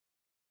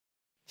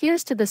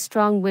Here's to the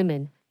strong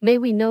women, may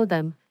we know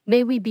them,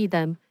 may we be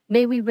them,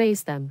 may we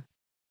raise them.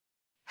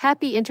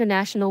 Happy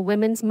International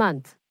Women's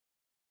Month.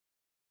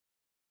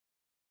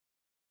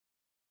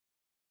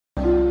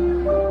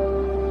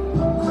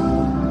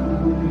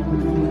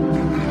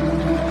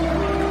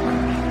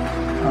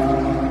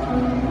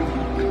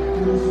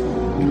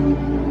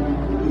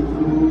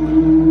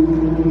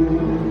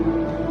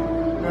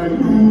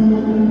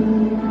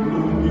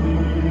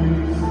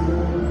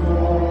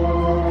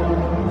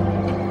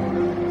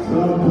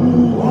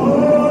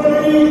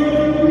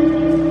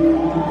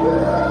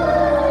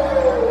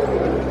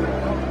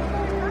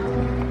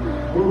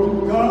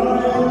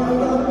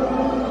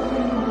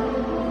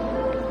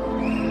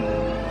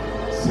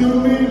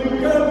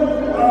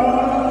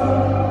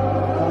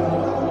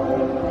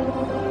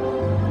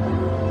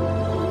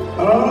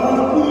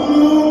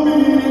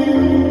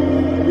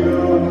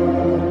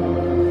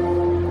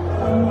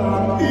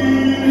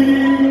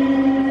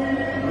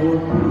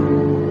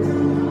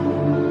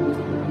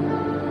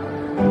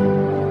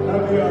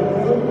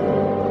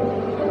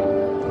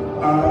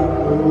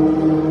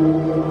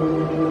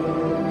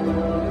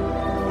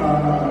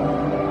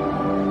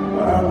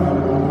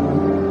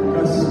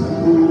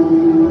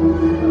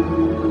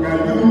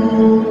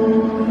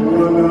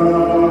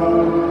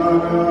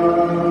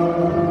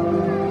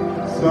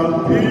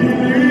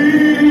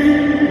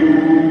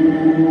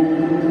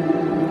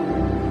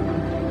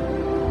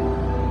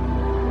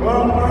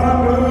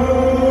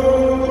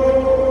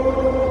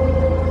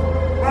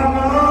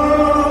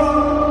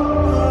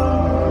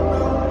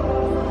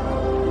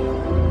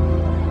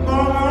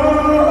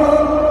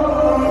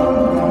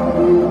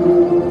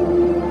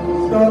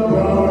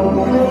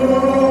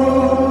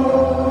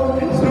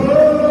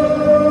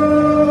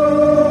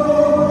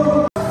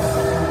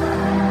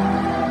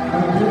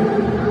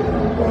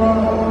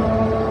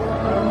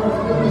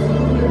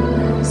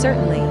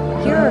 Certainly,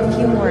 here are a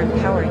few more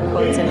empowering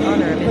quotes in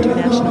honor of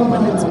International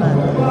Women's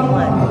Month.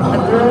 1.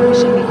 A girl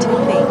wishing me two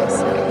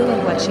things, who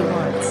and what she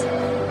wants.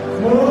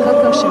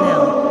 Coco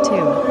Chanel. 2.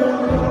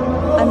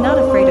 I'm not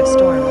afraid of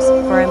storms,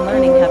 for I'm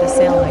learning how to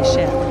sail my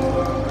ship.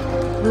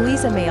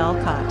 Louisa May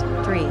Alcott.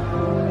 3.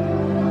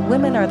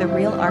 Women are the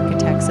real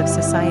architects of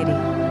society.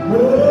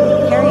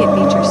 Harriet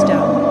Beecher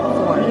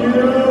Stowe.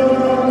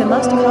 4. The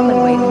most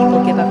common way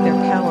people give up their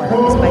power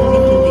is by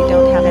thinking they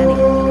don't have any.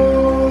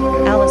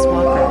 Alice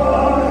Walker.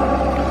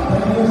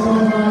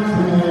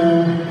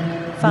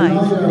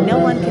 5. No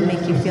one can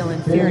make you feel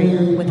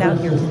inferior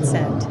without your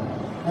consent.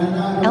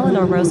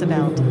 Eleanor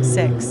Roosevelt.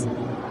 6.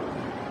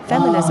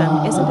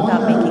 Feminism isn't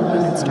about making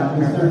women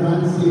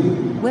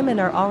stronger. Women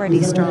are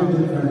already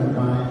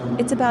strong.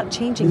 It's about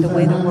changing the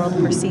way the world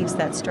perceives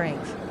that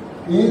strength.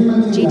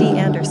 G.D.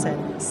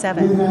 Anderson.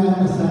 7.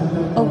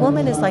 A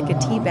woman is like a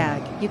tea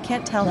bag, you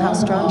can't tell how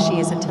strong she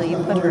is until you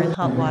put her in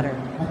hot water.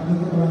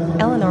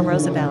 Eleanor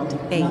Roosevelt.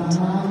 8.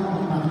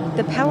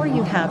 The power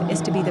you have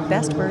is to be the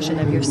best version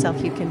of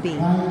yourself you can be,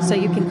 so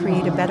you can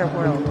create a better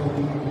world.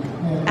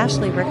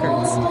 Ashley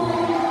Rickards.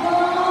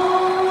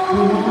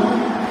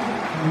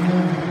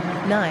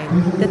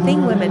 9. The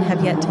thing women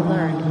have yet to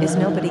learn is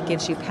nobody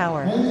gives you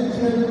power.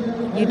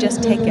 You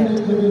just take it.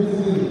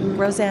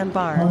 Roseanne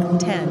Barr.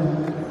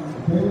 10.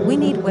 We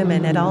need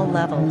women at all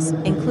levels,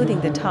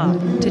 including the top,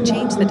 to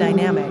change the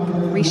dynamic,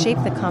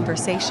 reshape the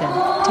conversation,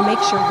 to make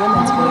sure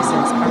women's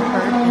voices are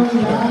heard and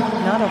heeded,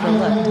 not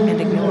overlooked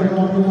and ignored.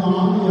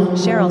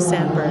 Sheryl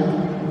Sandberg.